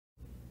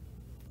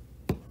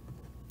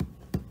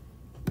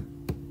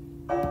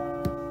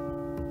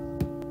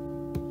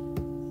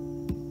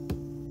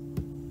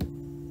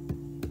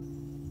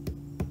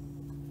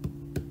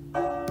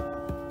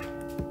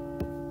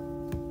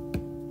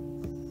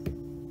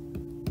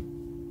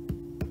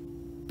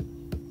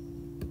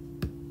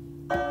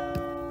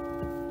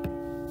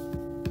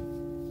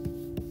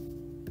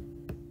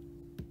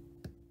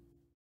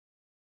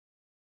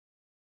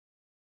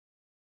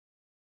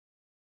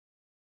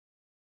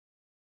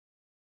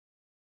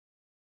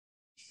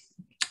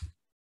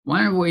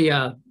Why don't we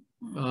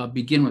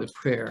begin with a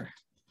prayer?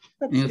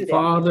 Let's In do the that.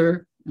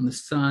 Father, and the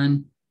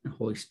Son, and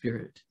Holy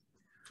Spirit.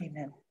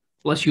 Amen.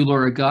 Bless you,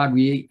 Lord our God.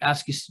 We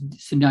ask you to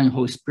send down your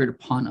Holy Spirit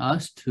upon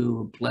us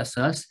to bless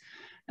us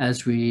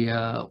as we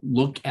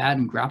look at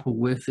and grapple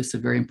with this a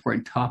very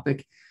important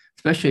topic,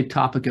 especially a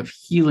topic of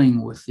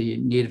healing with the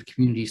Native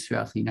communities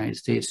throughout the United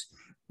States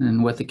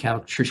and what the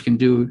Catholic Church can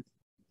do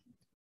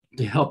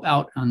to help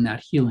out on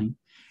that healing.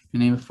 In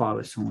the name of the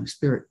Father, Son, and Holy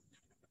Spirit.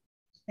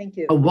 Thank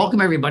you.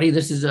 Welcome, everybody.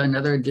 This is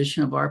another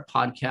edition of our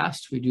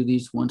podcast. We do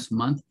these once a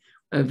month.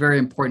 A very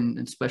important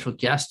and special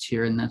guest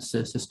here, and that's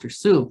Sister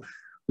Sue.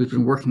 We've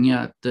been working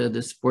at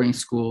this boarding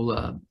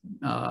school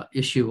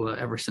issue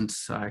ever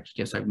since I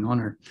guess I've known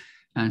her,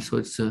 and so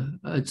it's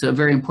a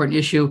very important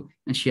issue,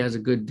 and she has a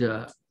good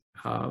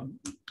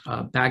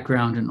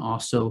background and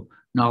also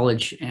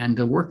knowledge and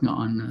working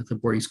on the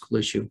boarding school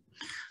issue.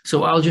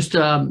 So I'll just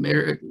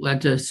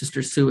let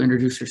Sister Sue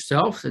introduce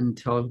herself and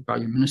tell about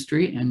your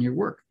ministry and your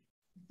work.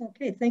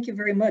 Okay, thank you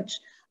very much.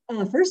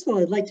 First of all,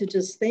 I'd like to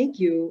just thank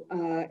you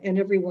and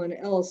everyone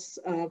else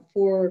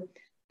for,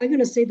 I'm going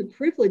to say, the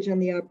privilege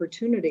and the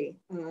opportunity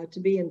to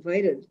be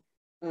invited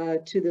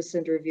to this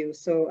interview.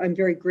 So I'm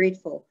very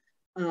grateful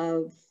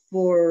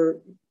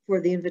for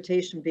the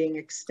invitation being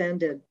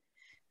extended.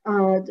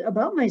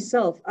 About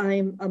myself,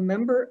 I'm a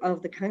member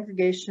of the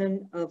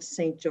Congregation of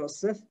St.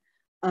 Joseph.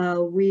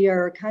 We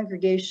are a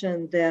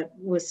congregation that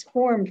was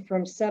formed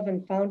from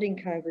 7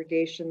 founding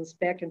congregations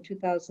back in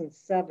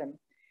 2007.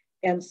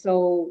 And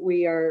so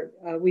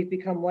we've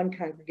become one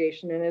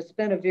congregation, and it's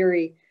been a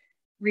very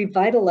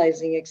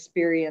revitalizing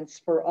experience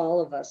for all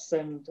of us,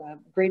 and I'm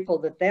grateful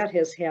that that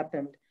has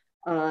happened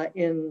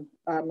in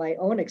my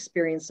own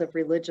experience of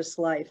religious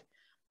life.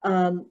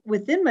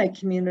 Within my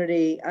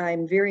community,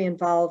 I'm very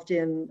involved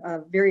in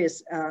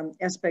various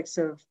aspects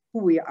of who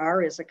we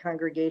are as a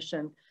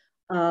congregation.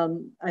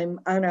 I'm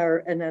on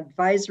an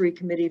advisory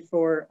committee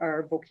for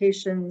our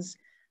vocations.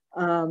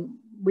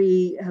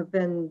 We have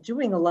been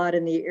doing a lot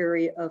in the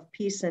area of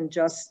peace and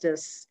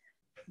justice,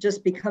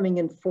 just becoming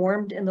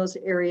informed in those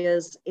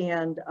areas,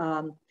 and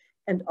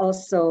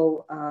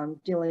also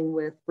dealing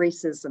with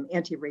racism,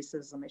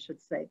 anti-racism, I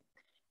should say.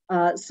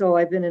 So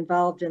I've been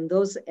involved in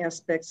those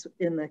aspects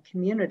in the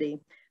community.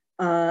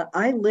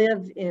 I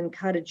live in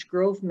Cottage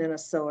Grove,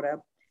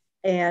 Minnesota,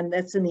 and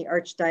that's in the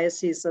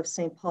Archdiocese of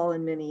St. Paul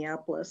in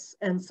Minneapolis.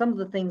 And some of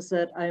the things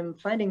that I'm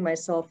finding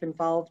myself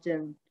involved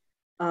in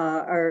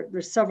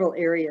there's several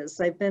areas.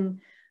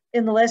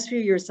 In the last few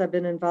years, I've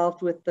been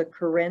involved with the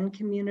Karen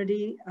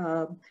community.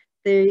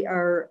 They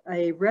are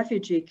a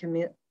refugee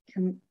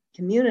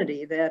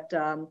community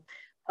that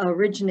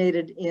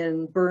originated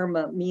in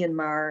Burma,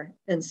 Myanmar,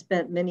 and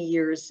spent many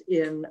years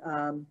in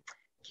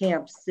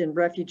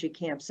refugee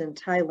camps in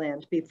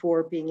Thailand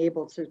before being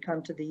able to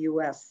come to the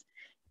US.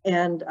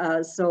 And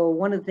so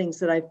one of the things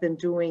that I've been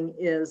doing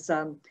is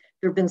there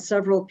have been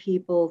several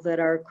people that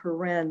are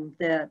Karen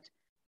that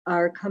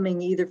are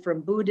coming either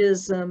from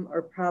Buddhism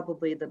or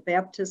probably the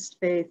Baptist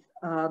faith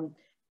and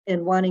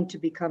wanting to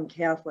become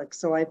Catholic.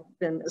 So I've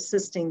been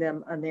assisting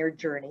them on their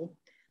journey.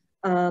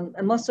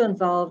 I'm also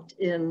involved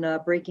in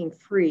Breaking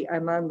Free.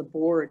 I'm on the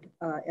board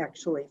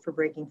actually for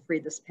Breaking Free.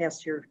 This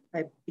past year,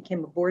 I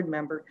became a board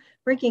member.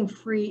 Breaking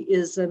Free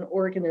is an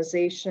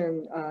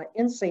organization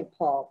in St.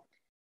 Paul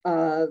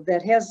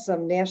that has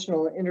some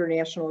national and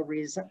international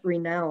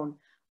renown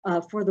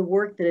for the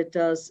work that it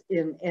does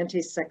in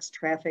anti-sex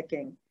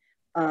trafficking.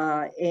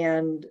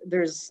 And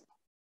there's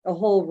a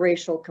whole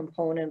racial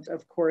component,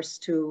 of course,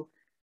 to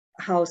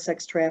how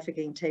sex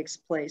trafficking takes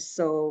place.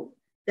 So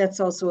that's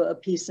also a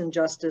peace and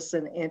justice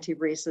and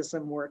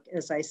anti-racism work,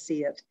 as I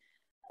see it,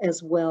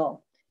 as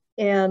well.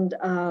 And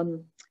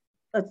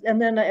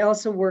then I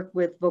also work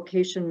with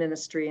vocation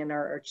ministry in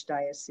our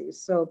archdiocese.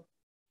 So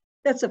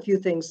that's a few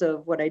things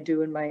of what I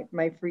do in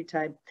my free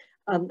time.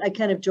 I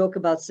kind of joke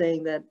about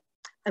saying that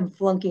I'm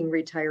flunking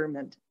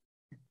retirement.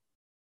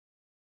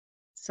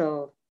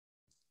 So.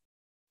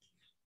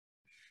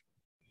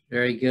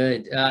 Very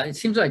good. It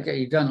seems like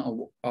you've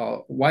done a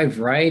wide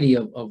variety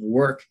of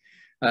work,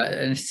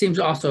 and it seems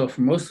also for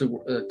most of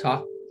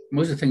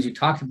the things you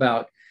talked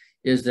about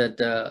is that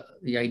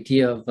the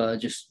idea of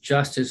just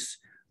justice,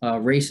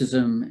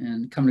 racism,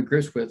 and coming to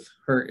grips with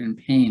hurt and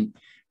pain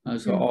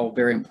is all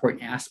very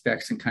important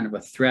aspects and kind of a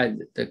thread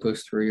that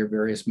goes through your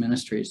various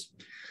ministries.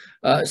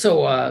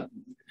 So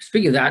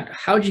speaking of that,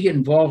 how did you get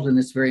involved in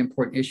this very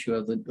important issue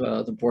of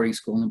the boarding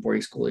school and the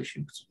boarding school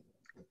issues?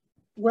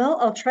 Well,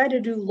 I'll try to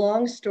do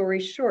long story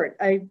short.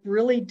 I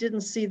really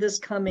didn't see this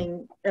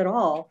coming at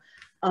all.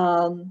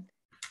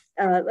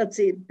 Let's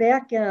see,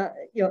 back,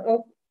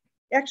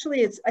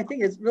 actually, I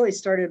think it's really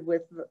started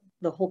with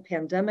the whole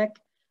pandemic.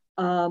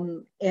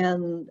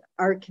 And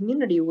our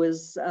community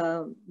was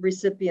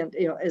recipient,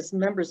 as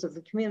members of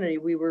the community,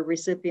 we were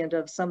recipient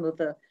of some of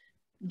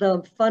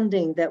the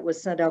funding that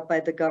was sent out by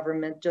the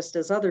government, just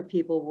as other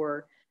people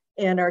were.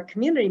 And our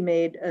community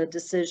made a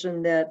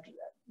decision that,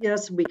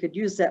 yes, we could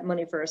use that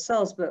money for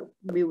ourselves, but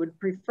we would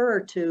prefer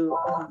to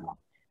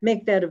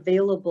make that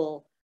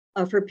available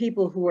for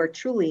people who are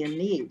truly in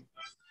need.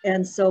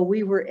 And so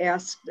we were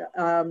asked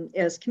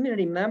as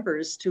community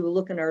members to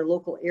look in our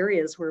local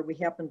areas where we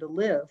happen to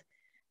live.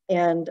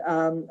 And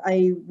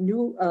I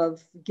knew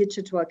of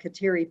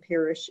Gichitoa-Kateri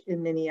Parish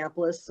in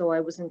Minneapolis, so I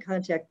was in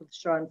contact with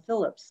Sean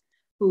Phillips,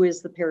 who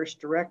is the parish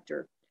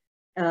director.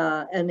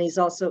 And he's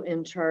also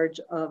in charge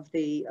of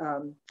the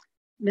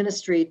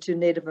ministry to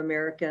Native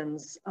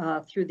Americans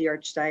through the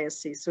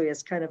Archdiocese, so he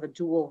has kind of a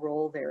dual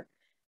role there.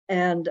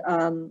 And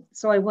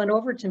so I went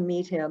over to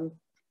meet him,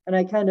 and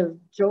I kind of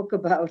joke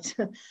about,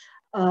 you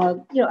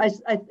know,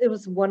 it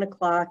was 1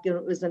 o'clock, and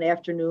it was an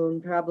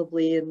afternoon,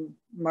 probably in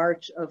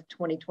March of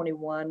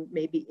 2021,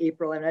 maybe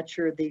April, I'm not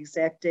sure the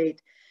exact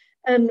date.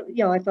 And,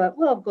 you know, I thought,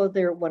 well, I'll go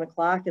there at 1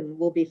 o'clock and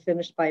we'll be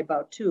finished by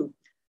about 2.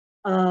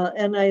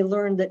 And I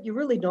learned that you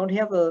really don't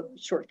have a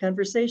short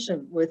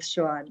conversation with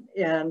Sean.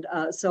 And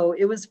so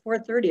it was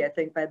 4:30, I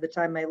think, by the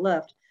time I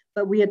left.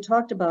 But we had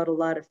talked about a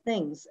lot of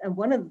things. And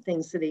one of the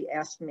things that he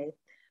asked me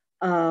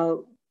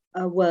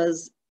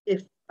was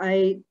if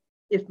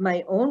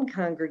my own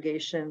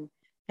congregation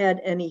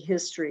had any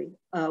history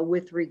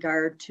with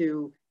regard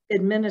to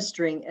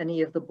administering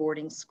any of the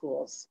boarding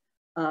schools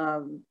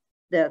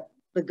that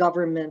the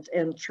government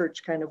and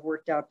church kind of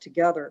worked out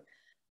together.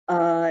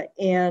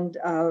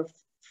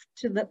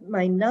 To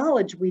my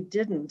knowledge, we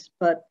didn't,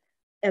 but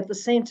at the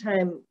same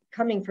time,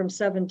 coming from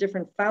 7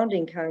 different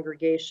founding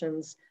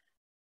congregations,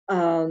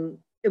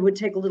 it would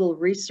take a little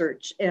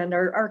research, and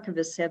our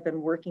archivists have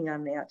been working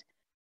on that.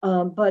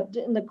 But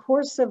in the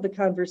course of the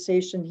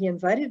conversation, he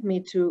invited me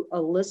to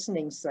a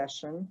listening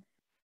session,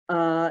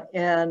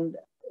 and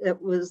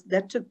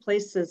that took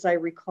place, as I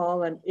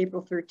recall, on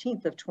April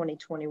 13th of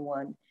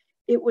 2021.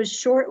 It was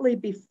shortly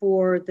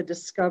before the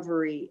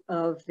discovery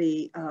of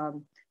the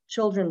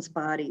children's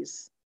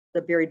bodies,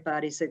 the buried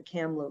bodies at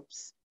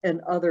Kamloops, and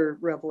other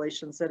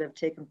revelations that have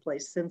taken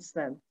place since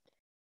then.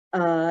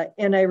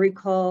 And I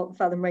recall,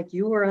 Father Mike,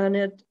 you were on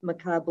it,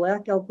 Makah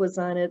Black Elk was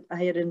on it.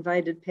 I had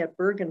invited Pat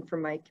Bergen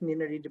from my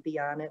community to be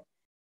on it.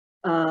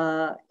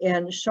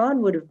 And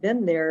Sean would have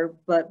been there,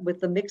 but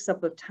with the mix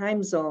up of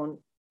time zone,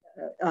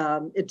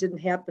 it didn't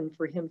happen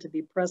for him to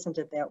be present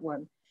at that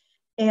one.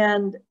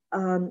 And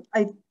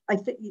I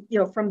think, you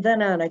know, from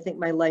then on, I think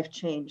my life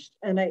changed.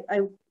 And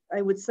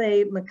I would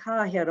say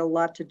Makah had a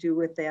lot to do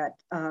with that.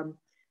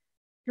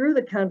 Through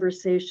the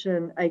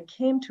conversation, I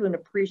came to an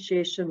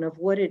appreciation of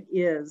what it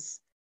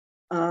is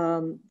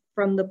from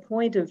the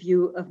point of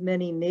view of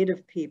many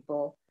Native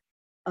people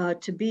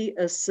to be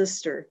a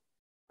sister,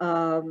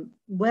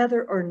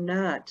 whether or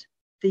not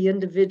the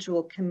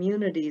individual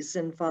communities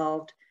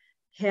involved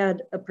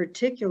had a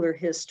particular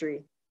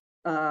history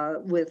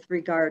with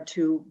regard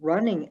to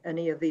running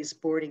any of these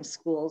boarding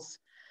schools.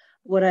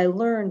 What I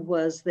learned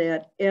was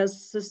that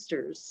as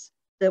sisters,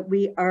 that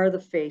we are the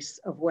face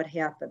of what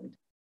happened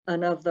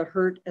and of the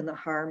hurt and the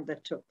harm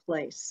that took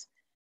place.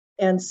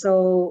 And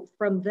so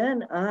from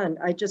then on,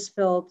 I just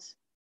felt,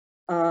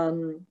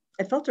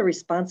 I felt a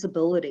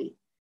responsibility,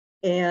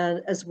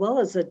 and as well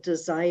as a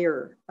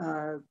desire,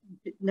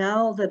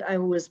 now that I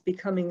was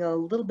becoming a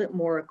little bit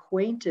more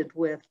acquainted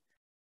with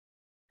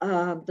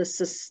the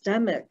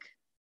systemic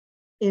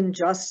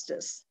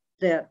injustice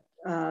that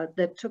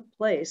took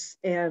place,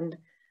 and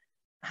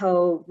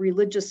how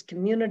religious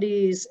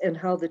communities and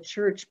how the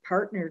church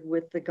partnered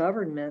with the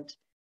government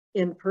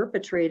in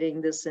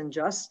perpetrating this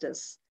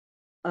injustice,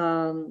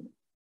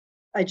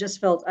 I just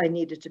felt I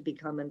needed to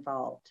become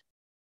involved.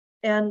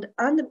 And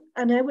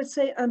I would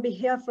say on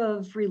behalf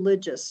of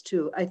religious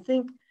too, I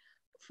think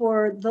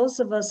for those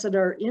of us that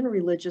are in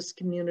religious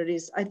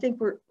communities, I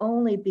think we're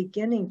only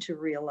beginning to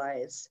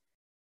realize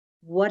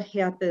what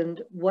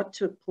happened, what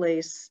took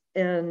place,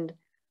 and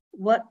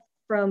what,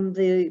 from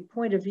the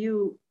point of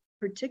view,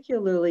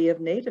 particularly of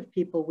Native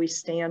people, we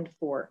stand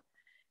for.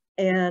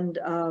 And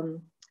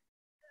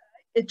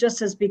it just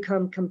has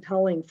become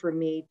compelling for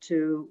me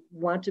to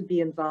want to be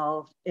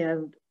involved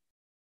and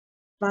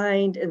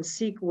find and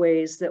seek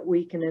ways that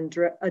we can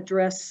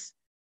address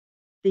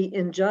the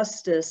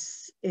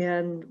injustice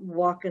and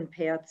walk in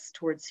paths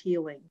towards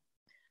healing.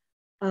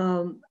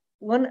 I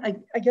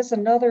guess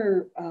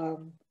another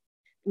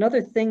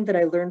thing that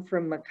I learned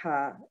from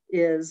Makah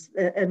is,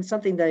 and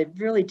something that I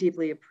really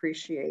deeply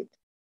appreciate,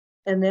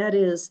 and that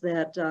is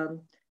that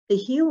the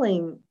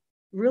healing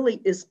really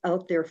is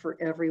out there for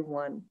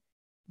everyone.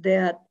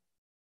 That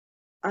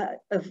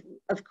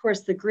of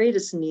course, the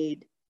greatest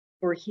need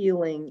for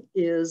healing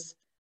is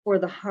for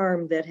the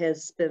harm that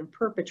has been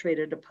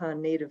perpetrated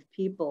upon Native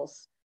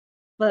peoples.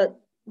 But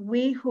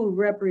we who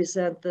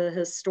represent the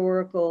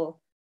historical,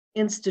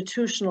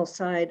 institutional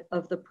side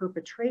of the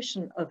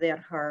perpetration of that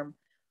harm,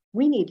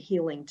 we need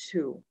healing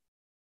too.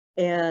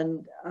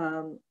 And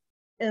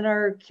in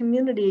our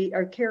community,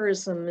 our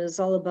charism is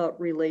all about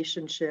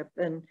relationship,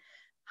 and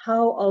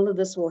how all of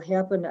this will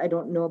happen, I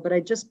don't know, but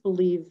I just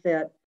believe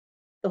that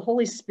the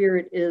Holy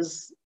Spirit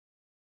is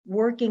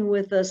working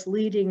with us,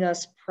 leading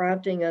us,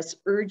 prompting us,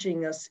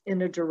 urging us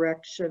in a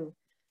direction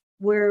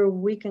where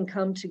we can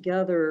come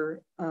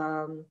together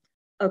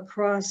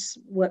across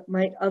what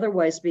might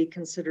otherwise be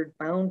considered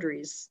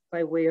boundaries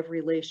by way of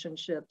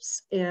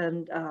relationships,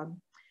 and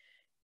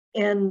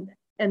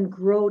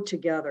grow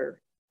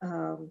together.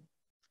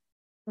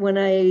 When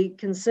I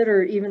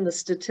consider even the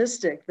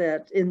statistic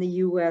that in the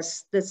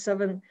U.S.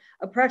 that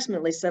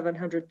approximately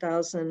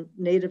 700,000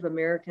 Native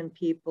American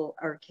people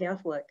are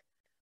Catholic,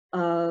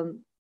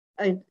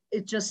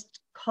 it just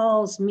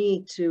calls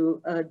me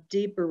to a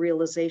deeper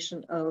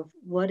realization of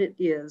what it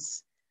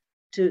is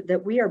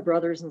that we are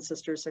brothers and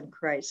sisters in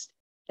Christ,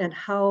 and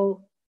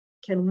how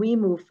can we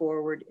move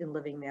forward in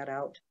living that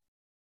out.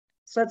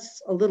 So that's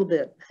a little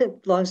bit,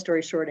 long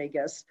story short, I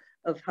guess,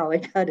 of how I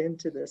got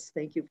into this.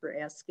 Thank you for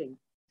asking.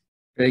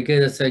 Very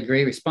good. That's a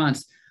great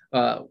response.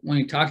 When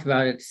you talk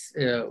about it,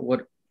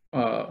 what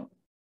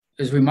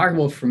is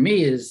remarkable for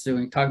me is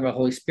when you talk about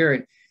Holy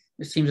Spirit,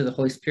 it seems that the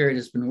Holy Spirit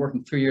has been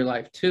working through your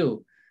life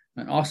too.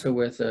 And also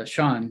with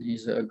Sean,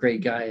 he's a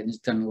great guy and he's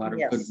done a lot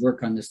of good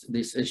work on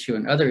this issue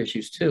and other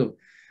issues too.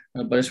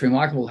 But it's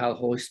remarkable how the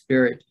Holy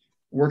Spirit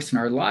works in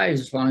our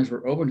lives as long as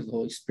we're open to the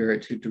Holy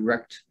Spirit to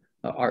direct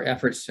our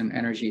efforts and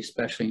energy,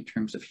 especially in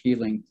terms of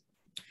healing.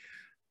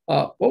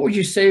 What would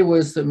you say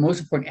was the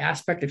most important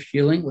aspect of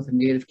healing with the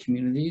Native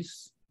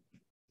communities?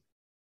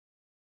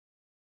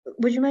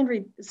 Would you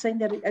mind saying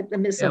that? I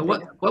missed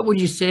something. What would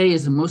you say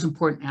is the most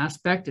important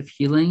aspect of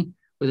healing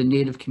with the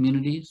Native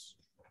communities?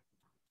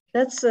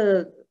 That's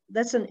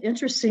an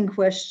interesting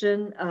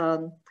question.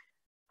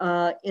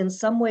 In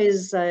some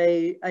ways,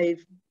 I'd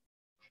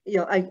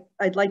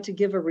like to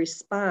give a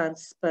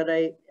response, but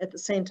at the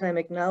same time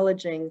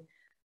acknowledging,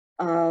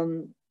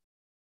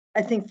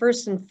 I think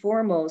first and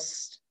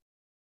foremost,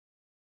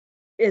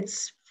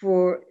 it's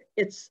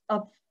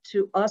up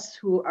to us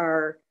who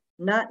are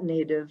not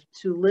Native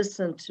to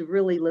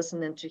really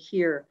listen and to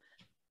hear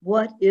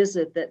what is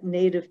it that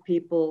Native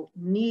people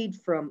need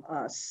from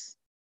us.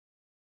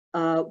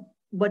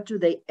 What do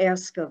they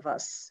ask of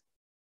us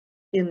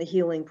in the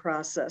healing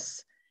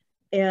process?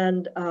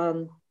 And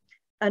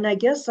I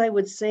guess I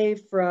would say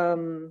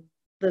from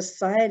the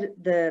side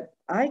that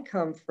I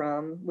come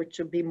from, which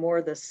would be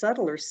more the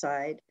subtler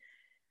side,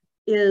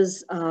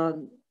 is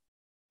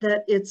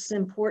that it's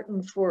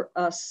important for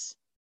us.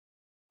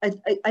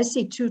 I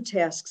see two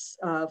tasks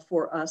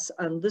for us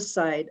on this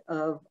side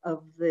of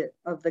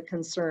the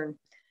concern.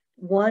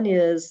 One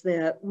is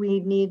that we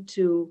need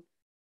to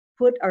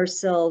put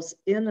ourselves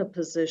in a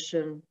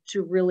position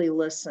to really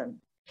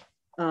listen,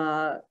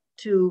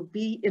 to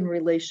be in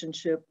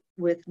relationship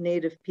with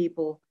Native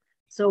people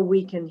so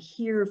we can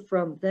hear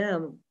from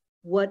them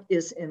what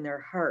is in their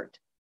heart.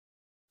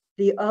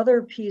 The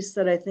other piece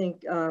that I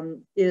think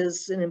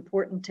is an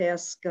important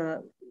task,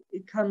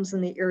 it comes in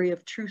the area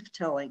of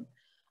truth-telling.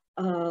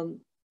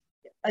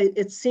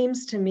 It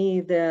seems to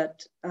me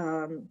that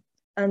on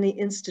the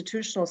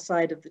institutional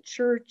side of the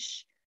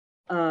church,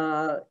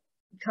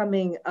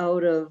 coming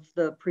out of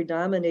the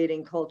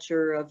predominating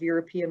culture of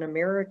European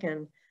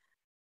American,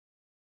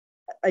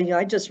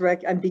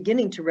 I'm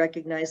beginning to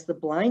recognize the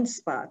blind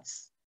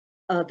spots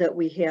that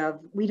we have.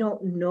 We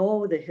don't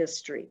know the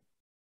history.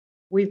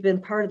 We've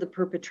been part of the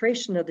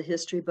perpetration of the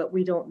history, but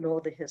we don't know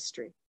the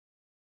history.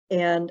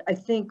 And I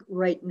think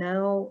right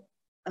now,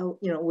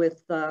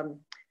 with the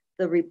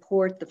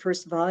report, the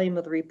first volume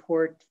of the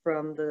report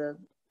from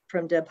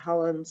Deb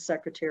Haaland,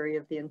 Secretary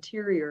of the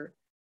Interior,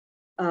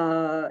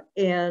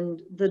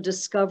 and the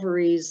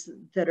discoveries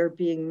that are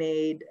being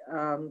made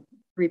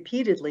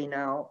repeatedly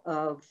now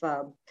of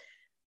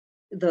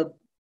the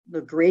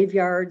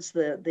graveyards,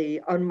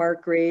 the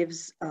unmarked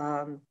graves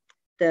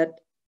that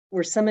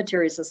were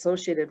cemeteries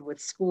associated with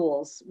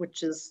schools,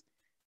 which is,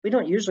 we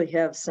don't usually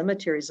have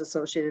cemeteries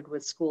associated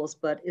with schools,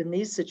 but in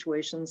these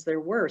situations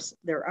there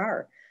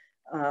are,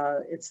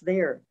 it's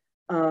there.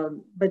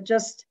 But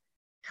just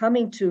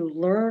coming to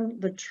learn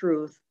the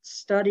truth,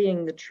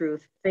 studying the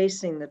truth,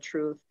 facing the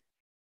truth,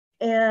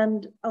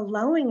 and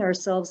allowing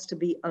ourselves to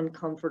be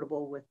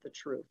uncomfortable with the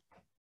truth.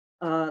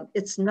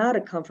 It's not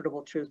a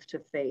comfortable truth to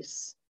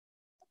face,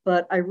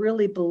 but I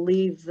really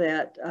believe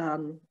that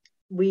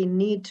we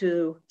need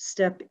to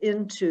step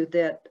into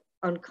that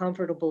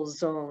uncomfortable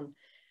zone,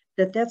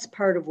 that's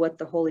part of what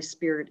the Holy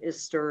Spirit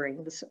is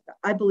stirring.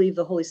 I believe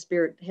the Holy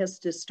Spirit has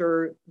to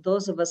stir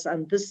those of us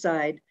on this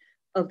side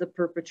of the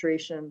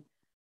perpetration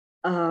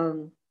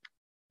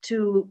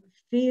to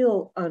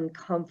feel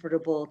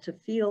uncomfortable, to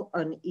feel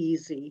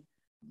uneasy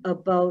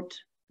about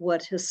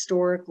what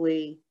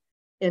historically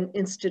and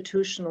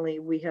institutionally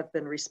we have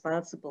been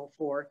responsible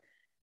for,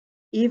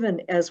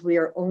 even as we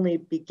are only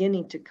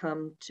beginning to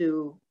come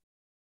to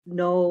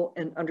know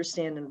and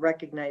understand and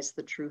recognize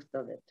the truth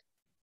of it.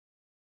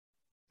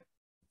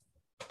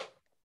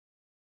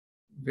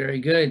 Very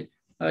good.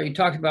 You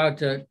talked about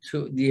the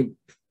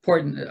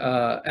important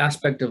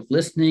aspect of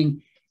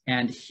listening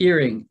and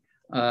hearing.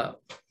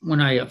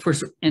 When I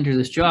first entered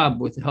this job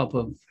with the help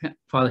of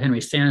Father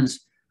Henry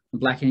Sands, the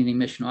Black Indian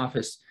Mission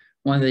Office,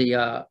 one of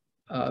the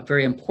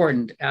very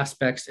important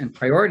aspects and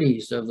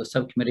priorities of the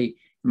subcommittee,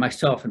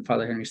 myself and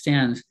Father Henry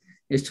Sands,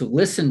 is to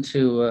listen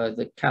to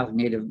the Catholic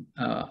Native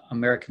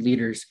American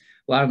leaders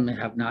a lot of them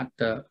have not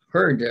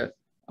heard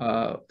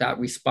that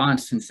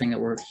response and saying that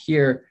we're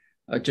here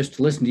just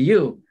to listen to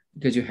you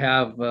because you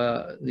have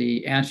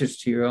the answers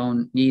to your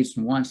own needs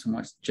and wants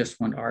just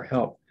want our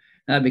help.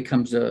 And that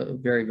becomes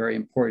very, very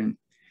important.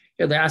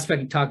 The other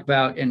aspect you talked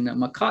about, and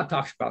McCaw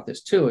talks about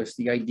this too, is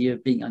the idea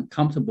of being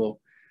uncomfortable.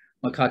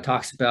 McCaw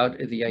talks about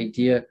the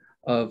idea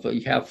of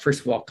you have,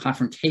 first of all,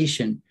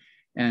 confrontation.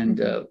 And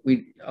a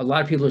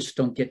lot of people just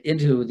don't get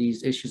into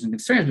these issues and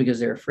concerns because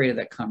they're afraid of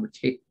that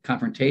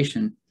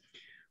confrontation.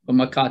 But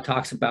McCaw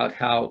talks about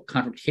how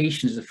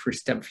confrontation is the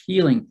first step of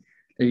healing.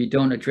 That if you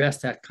don't address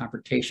that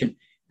confrontation,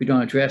 if you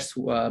don't address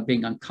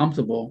being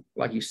uncomfortable,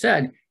 like you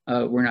said,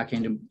 we're not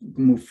going to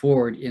move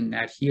forward in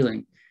that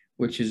healing,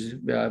 which is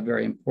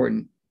very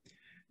important.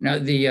 Now,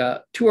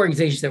 the two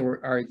organizations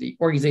that the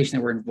organization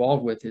that we're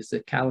involved with is the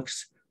Catholic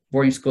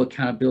Boarding School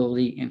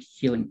Accountability and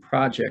Healing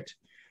Project.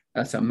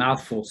 That's a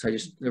mouthful, so I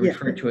just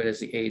refer to it as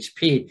the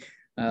AHP.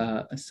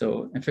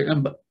 So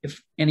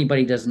if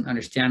anybody doesn't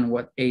understand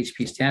what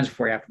AHP stands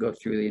for, I have to go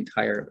through the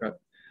entire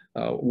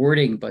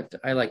wording, but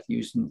I like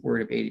using the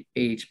word of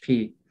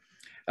AHP.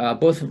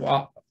 Both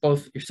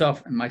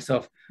yourself and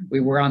myself, we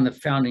were on the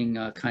founding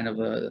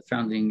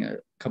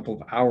couple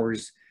of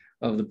hours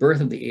of the birth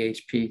of the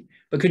AHP.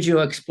 But could you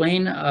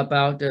explain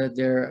about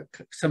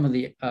some of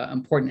the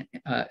important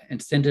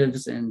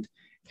incentives and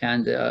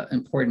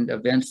important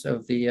events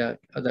of the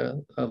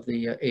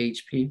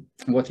AHP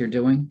and what they're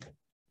doing?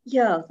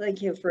 Yeah,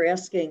 thank you for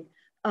asking.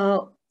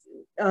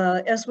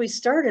 As we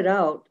started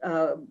out,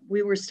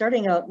 we were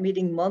starting out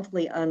meeting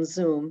monthly on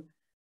Zoom.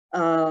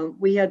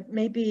 We had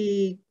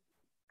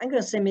I'm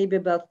going to say maybe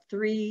about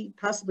 3,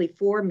 possibly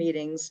 4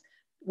 meetings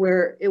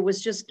where it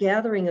was just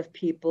gathering of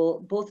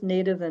people, both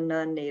native and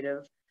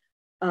non-native,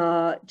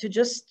 to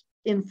just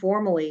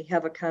informally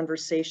have a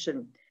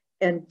conversation.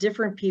 And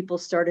different people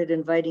started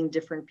inviting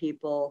different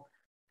people,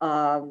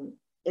 and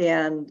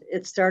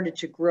it started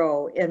to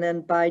grow. And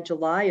then by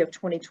July of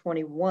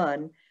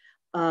 2021,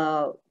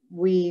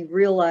 we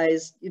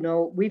realized,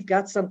 we've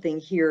got something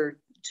here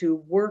to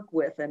work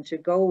with and to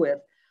go with,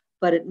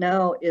 but it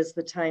now is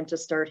the time to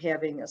start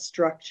having a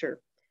structure.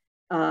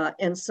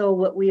 And so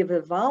what we have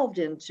evolved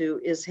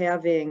into is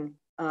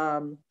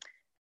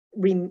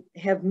we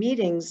have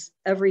meetings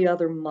every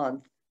other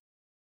month.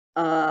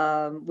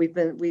 We've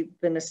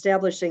been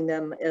establishing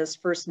them as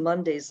first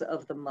Mondays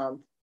of the month.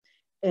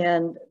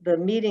 And the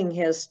meeting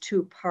has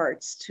 2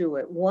 parts to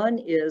it. One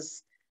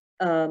is,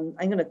 I'm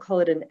going to call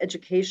it an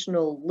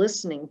educational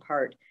listening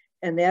part.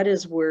 And that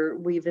is where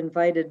we've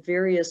invited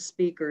various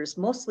speakers,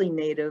 mostly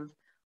native,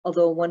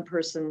 although one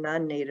person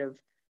non-native,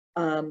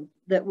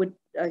 that would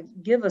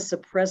give us a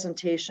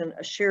presentation,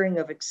 a sharing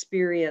of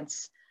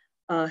experience,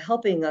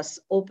 helping us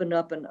open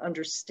up and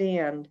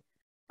understand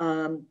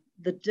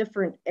the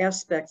different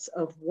aspects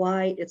of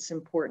why it's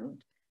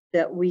important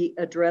that we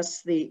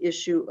address the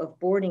issue of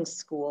boarding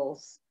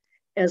schools,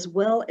 as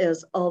well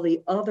as all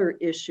the other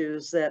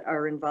issues that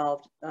are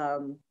involved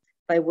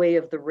by way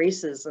of the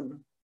racism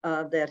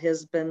that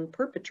has been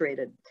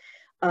perpetrated.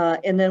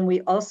 And then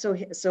we also,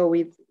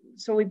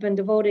 we've been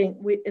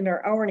devoting, in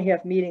our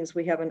hour-and-a-half meetings,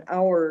 we have an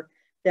hour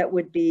that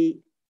would be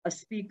a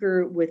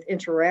speaker with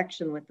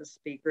interaction with the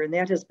speaker, and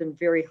that has been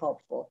very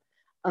helpful.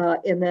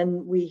 And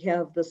then we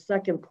have the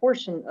second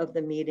portion of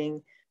the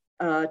meeting,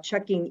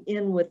 checking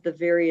in with the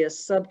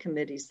various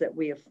subcommittees that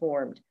we have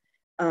formed.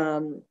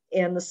 And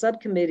the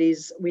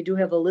subcommittees, we do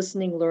have a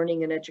listening,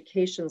 learning, and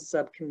education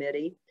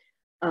subcommittee.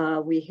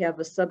 We have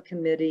a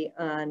subcommittee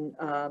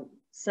on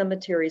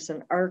cemeteries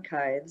and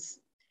archives,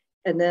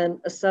 and then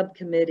a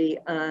subcommittee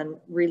on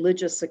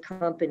religious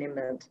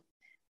accompaniment.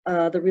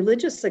 The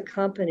religious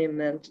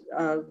accompaniment,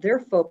 their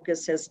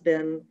focus has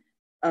been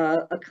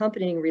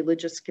accompanying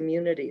religious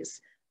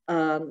communities,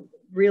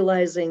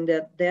 realizing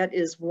that that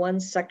is one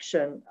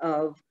section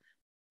of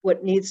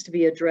what needs to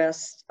be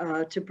addressed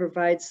to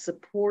provide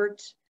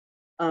support,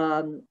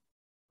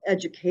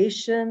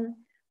 education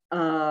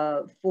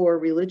for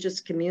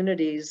religious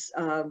communities,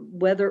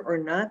 whether or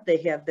not they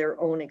have their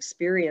own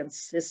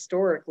experience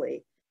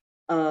historically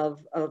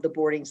of the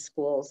boarding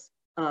schools,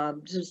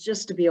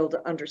 just to be able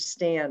to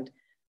understand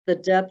the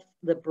depth,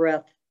 the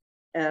breadth,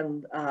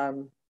 and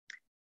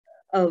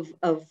of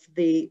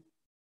the,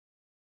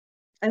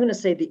 I'm going to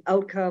say the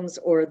outcomes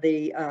or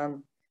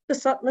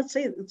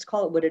let's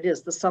call it what it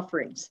is, the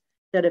sufferings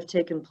that have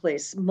taken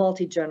place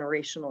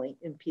multi-generationally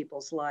in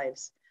people's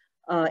lives,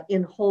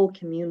 in whole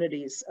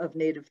communities of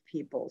Native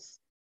peoples.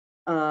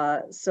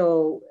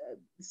 So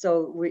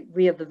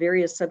we have the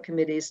various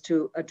subcommittees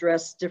to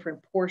address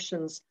different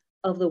portions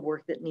of the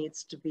work that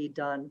needs to be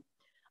done.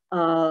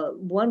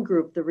 One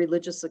group, the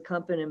religious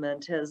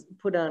accompaniment, has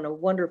put on a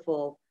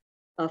wonderful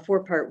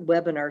 4-part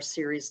webinar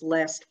series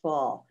last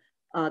fall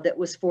that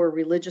was for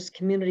religious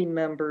community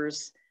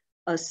members,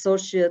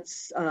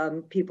 associates,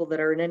 people that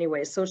are in any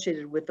way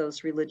associated with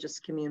those religious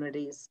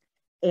communities,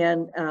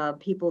 and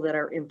people that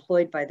are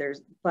employed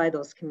by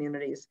those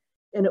communities.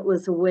 And it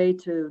was a way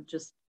to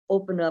just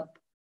open up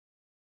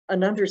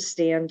an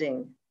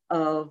understanding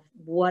of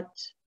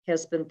what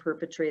has been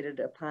perpetrated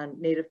upon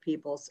Native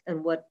peoples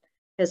and what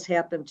has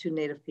happened to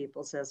Native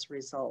peoples as a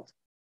result.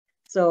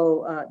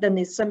 So then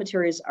these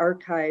cemeteries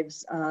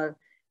archives,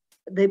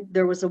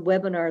 there was a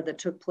webinar that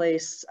took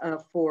place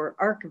for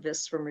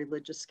archivists from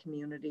religious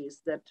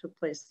communities that took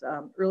place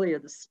earlier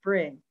this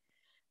spring.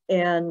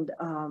 And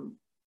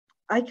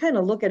I kind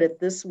of look at it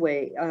this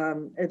way,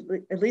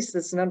 at least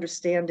it's an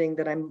understanding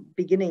that I'm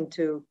beginning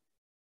to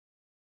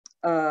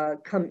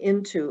come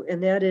into,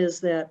 and that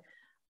is that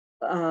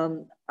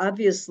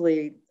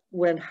obviously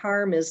when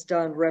harm is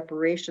done,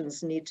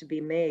 reparations need to be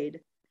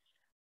made.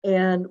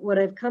 And what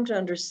I've come to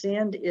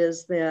understand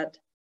is that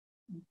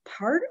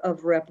part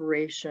of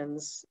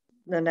reparations,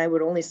 and I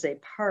would only say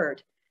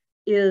part,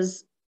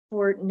 is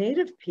for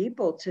Native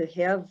people to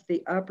have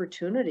the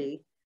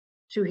opportunity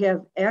to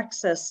have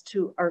access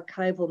to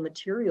archival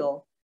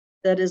material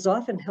that is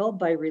often held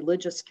by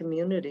religious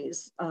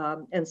communities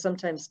and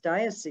sometimes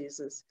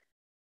dioceses.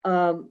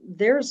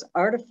 There's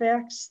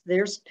artifacts,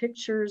 there's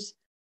pictures.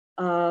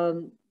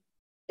 In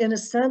a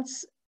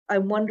sense, I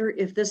wonder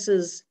if this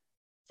is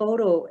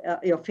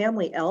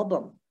family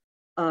album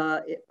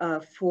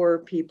for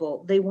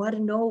people. They want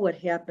to know what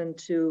happened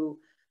to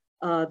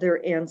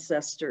their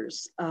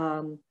ancestors.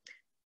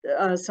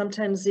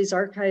 Sometimes these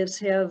archives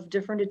have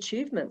different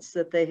achievements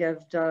that they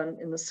have done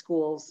in the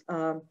schools.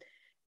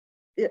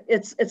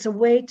 It's a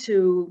way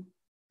to,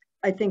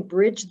 I think,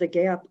 bridge the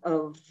gap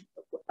of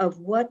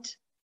what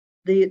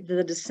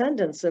the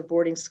descendants of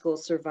boarding school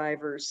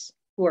survivors,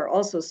 who are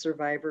also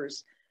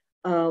survivors,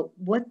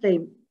 what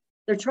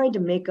they're trying to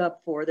make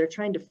up for. They're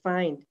trying to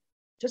find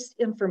just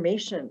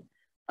information,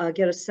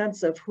 get a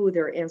sense of who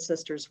their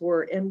ancestors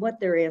were and what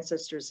their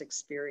ancestors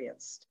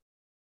experienced.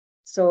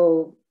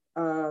 So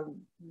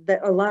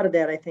that a lot of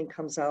that, I think,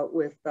 comes out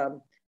with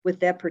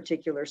that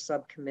particular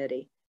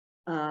subcommittee.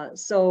 And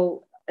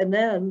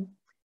then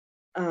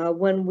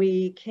when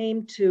we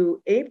came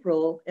to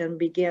April and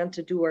began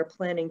to do our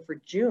planning for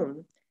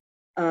June,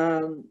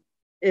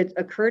 it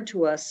occurred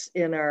to us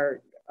in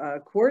our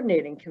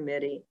coordinating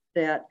committee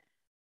that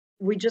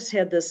we just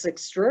had this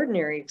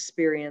extraordinary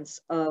experience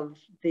of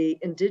the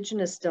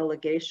Indigenous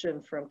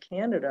delegation from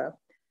Canada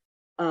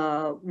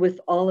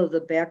with all of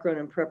the background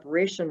and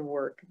preparation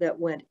work that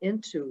went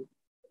into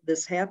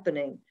this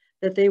happening,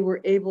 that they were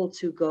able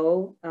to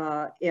go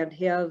and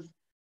have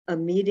a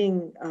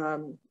meeting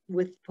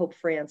with Pope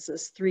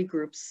Francis, 3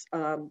 groups,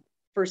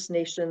 First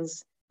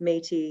Nations,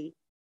 Métis,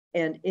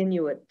 and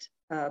Inuit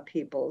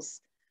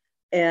peoples.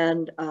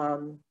 And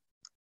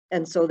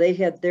so they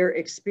had their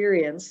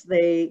experience.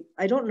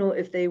 I don't know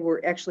if they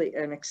were actually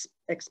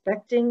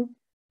expecting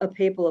a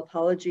papal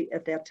apology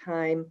at that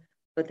time,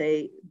 but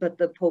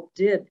the Pope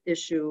did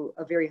issue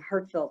a very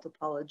heartfelt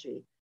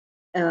apology.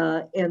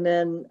 And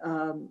then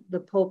the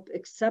Pope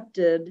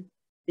accepted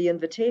the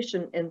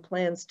invitation and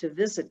plans to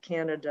visit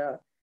Canada,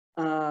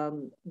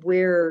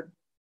 where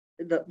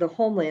the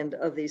homeland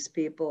of these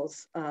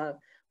peoples,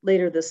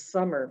 later this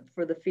summer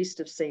for the Feast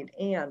of St.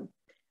 Anne,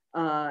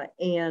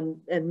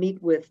 and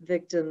meet with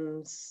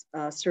victims,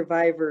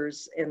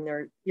 survivors,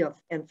 and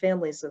and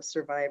families of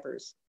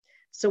survivors.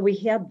 So we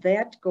had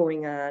that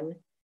going on,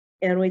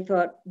 and we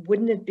thought,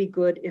 wouldn't it be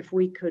good if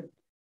we could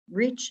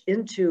reach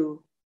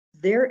into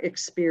their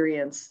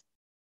experience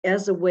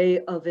as a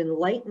way of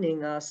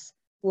enlightening us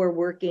who are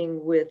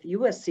working with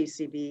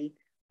USCCB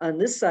on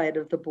this side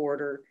of the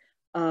border,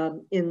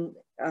 and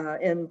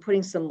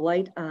putting some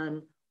light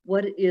on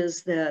what it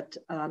is that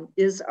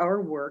is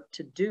our work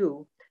to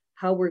do,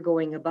 how we're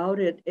going about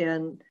it,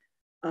 and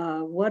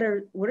what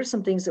are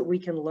some things that we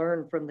can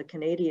learn from the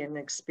Canadian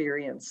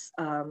experience.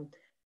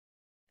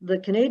 The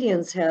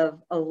Canadians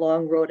have a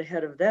long road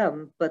ahead of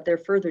them, but they're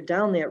further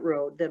down that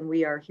road than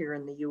we are here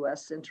in the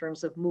US in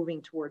terms of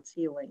moving towards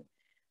healing.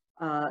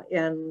 So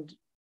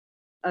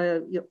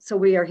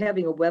we are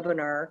having a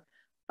webinar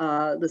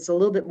that's a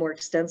little bit more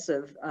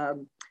extensive,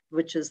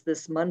 which is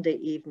this Monday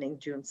evening,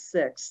 June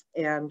 6th.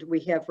 And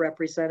we have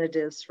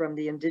representatives from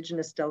the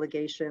Indigenous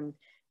delegation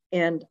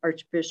and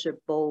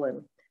Archbishop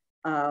Bolin,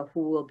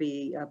 who will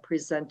be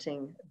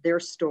presenting their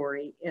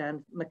story,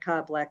 and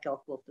Macaw Black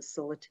Elk will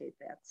facilitate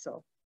that.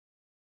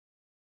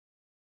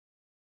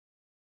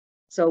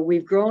 So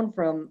we've grown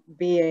from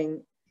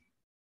being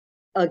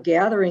a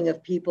gathering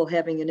of people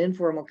having an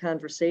informal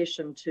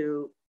conversation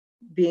to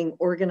being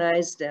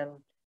organized and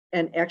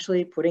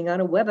actually putting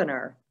on a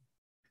webinar.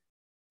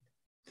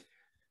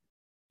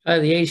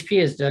 The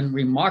AHP has done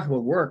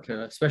remarkable work,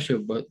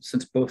 especially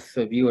since both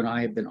of you and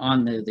I have been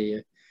on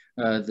this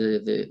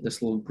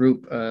little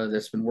group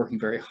that's been working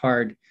very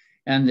hard.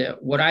 And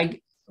what I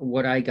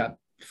got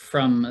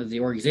from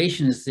the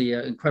organization is the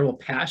incredible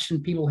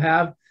passion people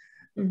have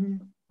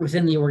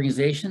within the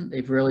organization.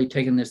 They've really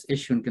taken this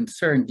issue and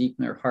concern deep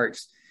in their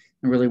hearts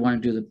and really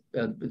want to do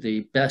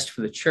the best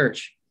for the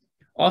church.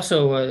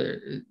 Also,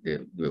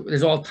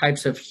 there's all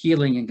types of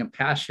healing and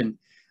compassion,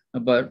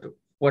 but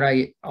what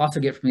I also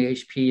get from the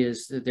AHP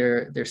is that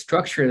their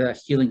structure, that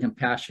healing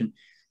compassion,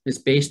 is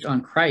based on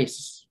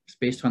Christ. It's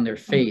based on their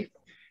faith.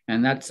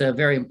 And that's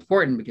very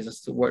important because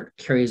it's what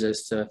carries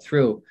us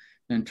through.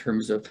 in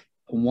terms of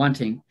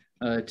wanting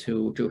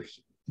to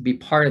be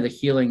part of the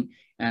healing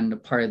and a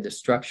part of the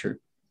structure.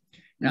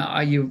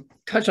 Now, you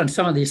touched on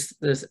some of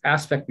this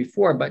aspect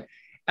before, but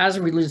as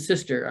a religious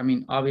sister, I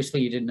mean,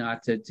 obviously you did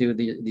not do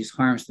these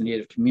harms to the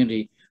Native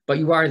community, but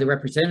you are the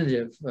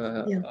representative,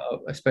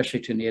 especially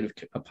to Native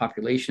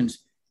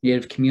populations,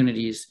 Native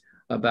communities,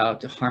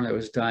 about the harm that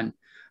was done.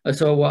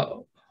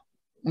 So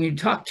when you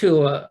talk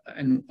to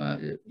and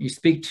you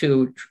speak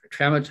to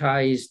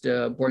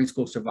traumatized boarding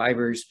school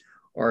survivors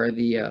or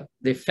the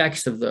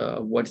effects of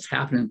what's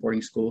happened in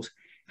boarding schools,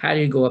 how do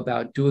you go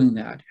about doing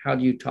that? How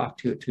do you talk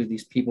to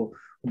these people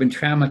who've been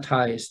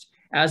traumatized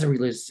as a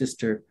religious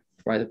sister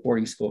by the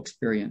boarding school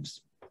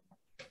experience?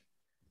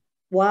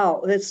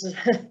 Wow,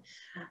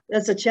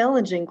 that's a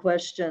challenging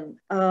question.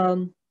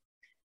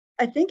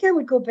 I think I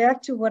would go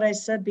back to what I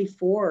said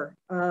before.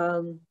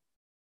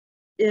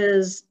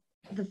 Is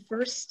the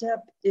first step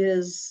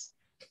is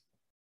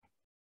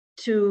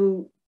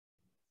to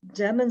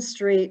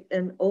demonstrate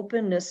an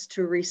openness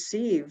to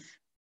receive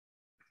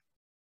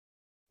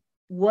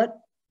what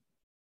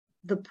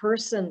the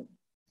person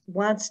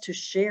wants to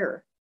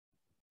share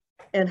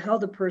and how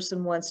the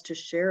person wants to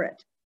share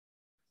it.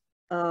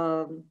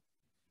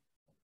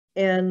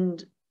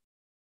 And,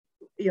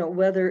 you know,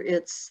 whether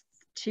it's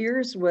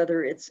tears,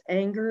 whether it's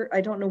anger,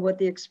 I don't know what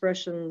the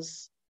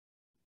expressions,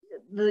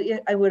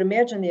 I would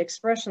imagine the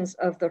expressions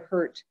of the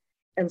hurt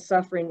and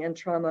suffering and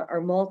trauma are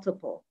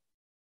multiple.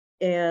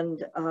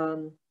 And,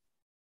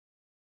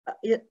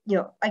 you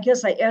know, I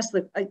guess I asked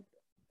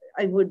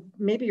I would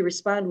maybe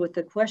respond with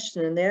the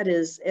question, and that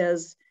is,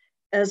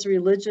 as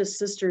religious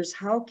sisters,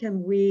 how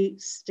can we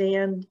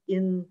stand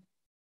in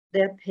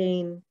that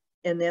pain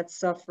and that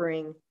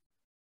suffering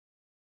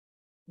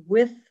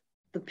with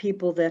the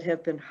people that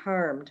have been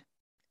harmed?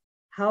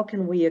 How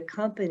can we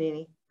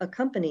accompany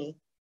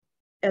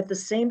at the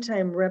same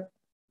time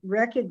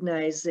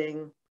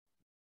recognizing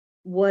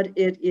what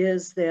it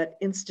is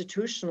that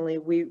institutionally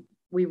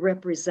we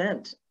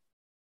represent,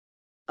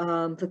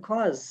 the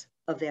cause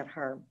of that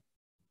harm?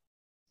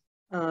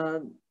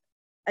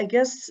 I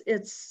guess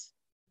it's,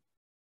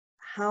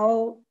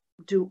 how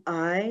do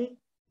I,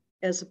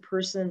 as a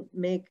person,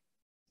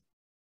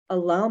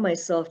 allow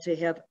myself to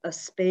have a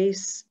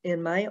space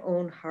in my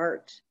own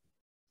heart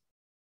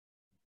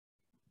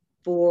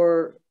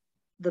for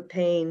the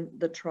pain,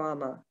 the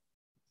trauma?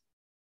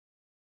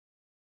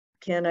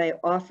 Can I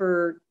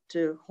offer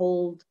to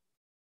hold,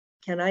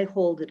 can I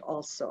hold it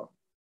also?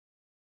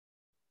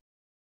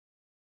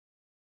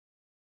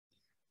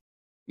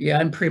 Yeah,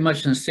 I'm pretty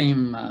much in the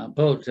same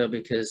boat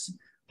because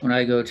when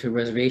I go to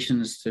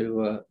reservations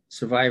to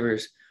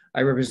survivors,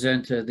 I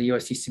represent the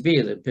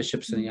USCCB, the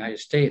bishops in the United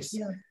States.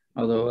 Yeah.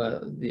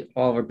 Although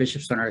all of our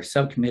bishops on our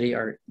subcommittee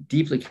are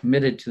deeply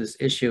committed to this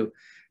issue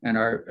and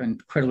are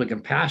incredibly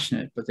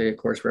compassionate, but they, of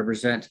course,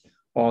 represent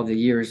all the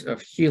years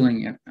of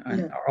healing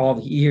and all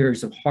the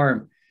years of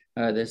harm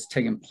that's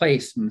taken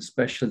place, and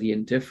especially the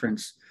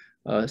indifference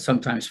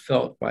sometimes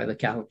felt by the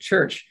Catholic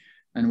Church.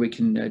 And we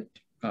can,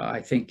 I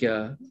think,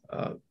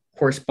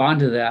 correspond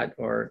to that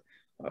or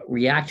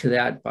react to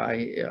that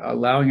by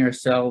allowing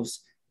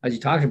ourselves, as you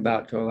talked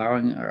about, to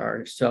allowing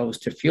ourselves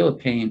to feel the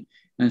pain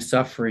and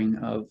suffering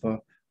of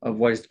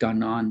what has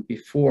gone on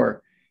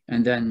before,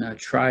 and then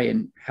try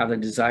and have the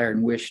desire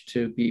and wish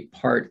to be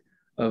part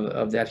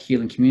of that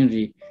healing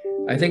community.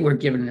 I think we're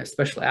given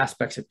special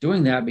aspects of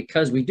doing that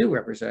because we do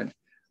represent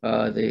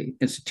the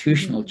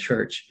institutional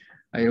church.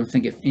 I don't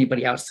think if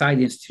anybody outside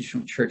the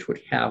institutional church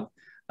would have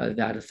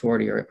that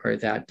authority or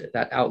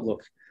that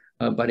outlook.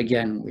 But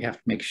again, we have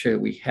to make sure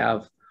we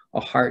have a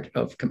heart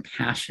of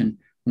compassion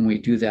when we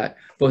do that,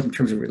 both in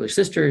terms of religious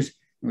sisters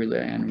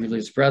and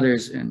religious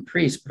brothers and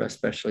priests, but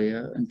especially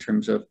in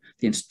terms of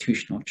the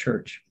institutional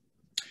church.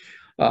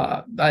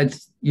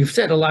 You've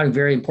said a lot of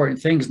very important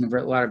things and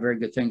a lot of very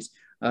good things.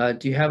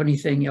 Do you have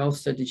anything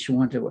else that you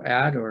want to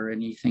add, or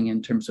anything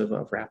in terms of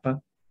wrap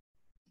up?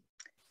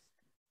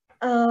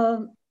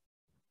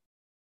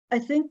 I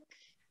think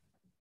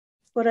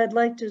what I'd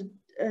like to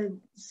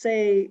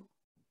say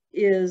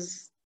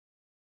is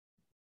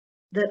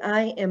that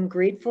I am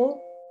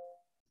grateful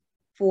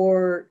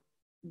for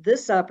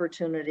this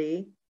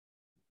opportunity,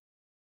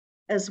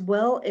 as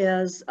well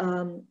as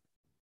you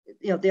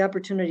know, the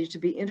opportunity to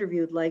be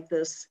interviewed like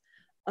this.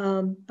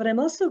 But I'm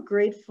also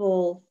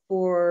grateful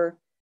for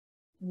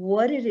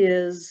what it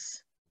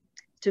is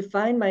to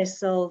find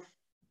myself,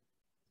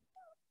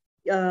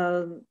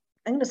 I'm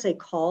going to say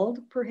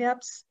called,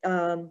 perhaps.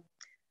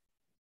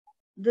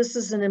 This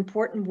is an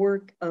important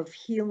work of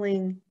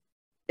healing.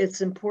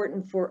 It's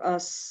important for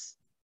us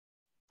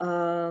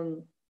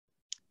to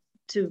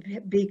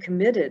be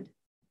committed.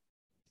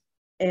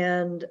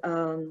 And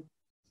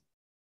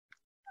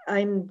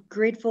I'm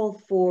grateful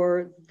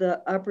for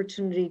the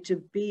opportunity to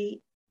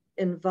be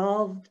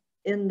involved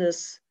in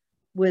this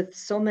with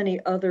so many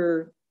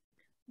other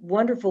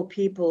wonderful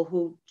people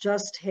who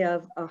just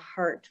have a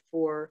heart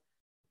for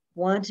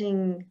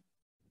wanting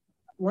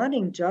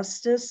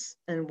justice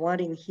and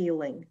wanting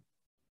healing.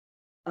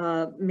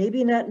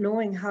 Maybe not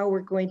knowing how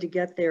we're going to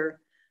get there,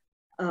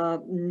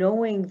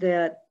 knowing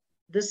that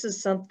this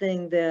is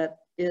something that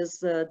is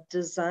the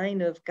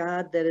design of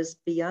God that is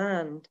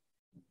beyond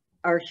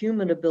our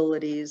human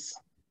abilities,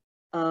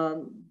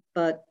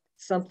 but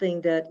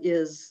something that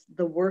is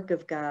the work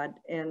of God.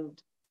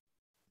 And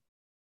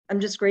I'm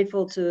just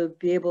grateful to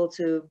be able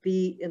to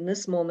be in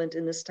this moment,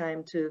 in this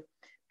time, to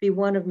be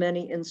one of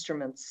many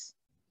instruments.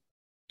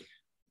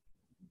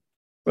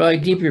 Well, I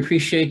deeply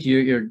appreciate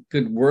your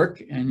good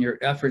work and your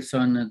efforts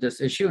on this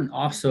issue, and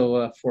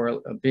also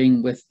for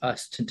being with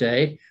us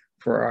today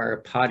for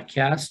our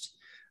podcast.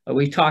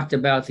 We talked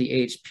about the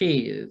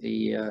AHP,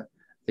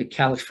 the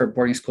Catalyst for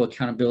Boarding School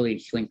Accountability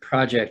and Healing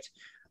Project.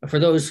 For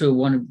those who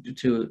wanted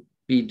to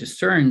be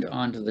discerned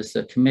onto this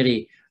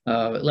committee,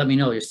 let me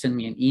know. Just send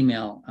me an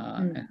email,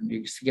 and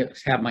you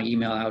have my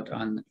email out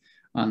on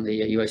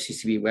the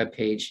USCCB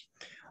webpage.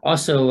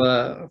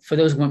 Also, for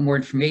those who want more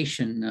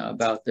information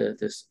about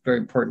this very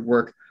important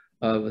work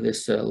of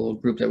this little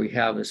group that we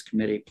have, this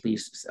committee,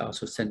 please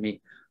also send me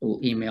a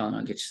little email and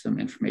I'll get you some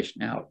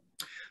information out.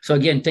 So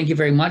again, thank you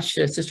very much,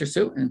 Sister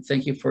Sue, and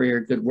thank you for your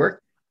good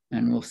work.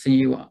 And we'll see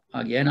you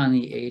again on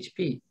the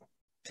AHP.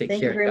 Take care.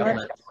 Thank you very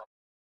much.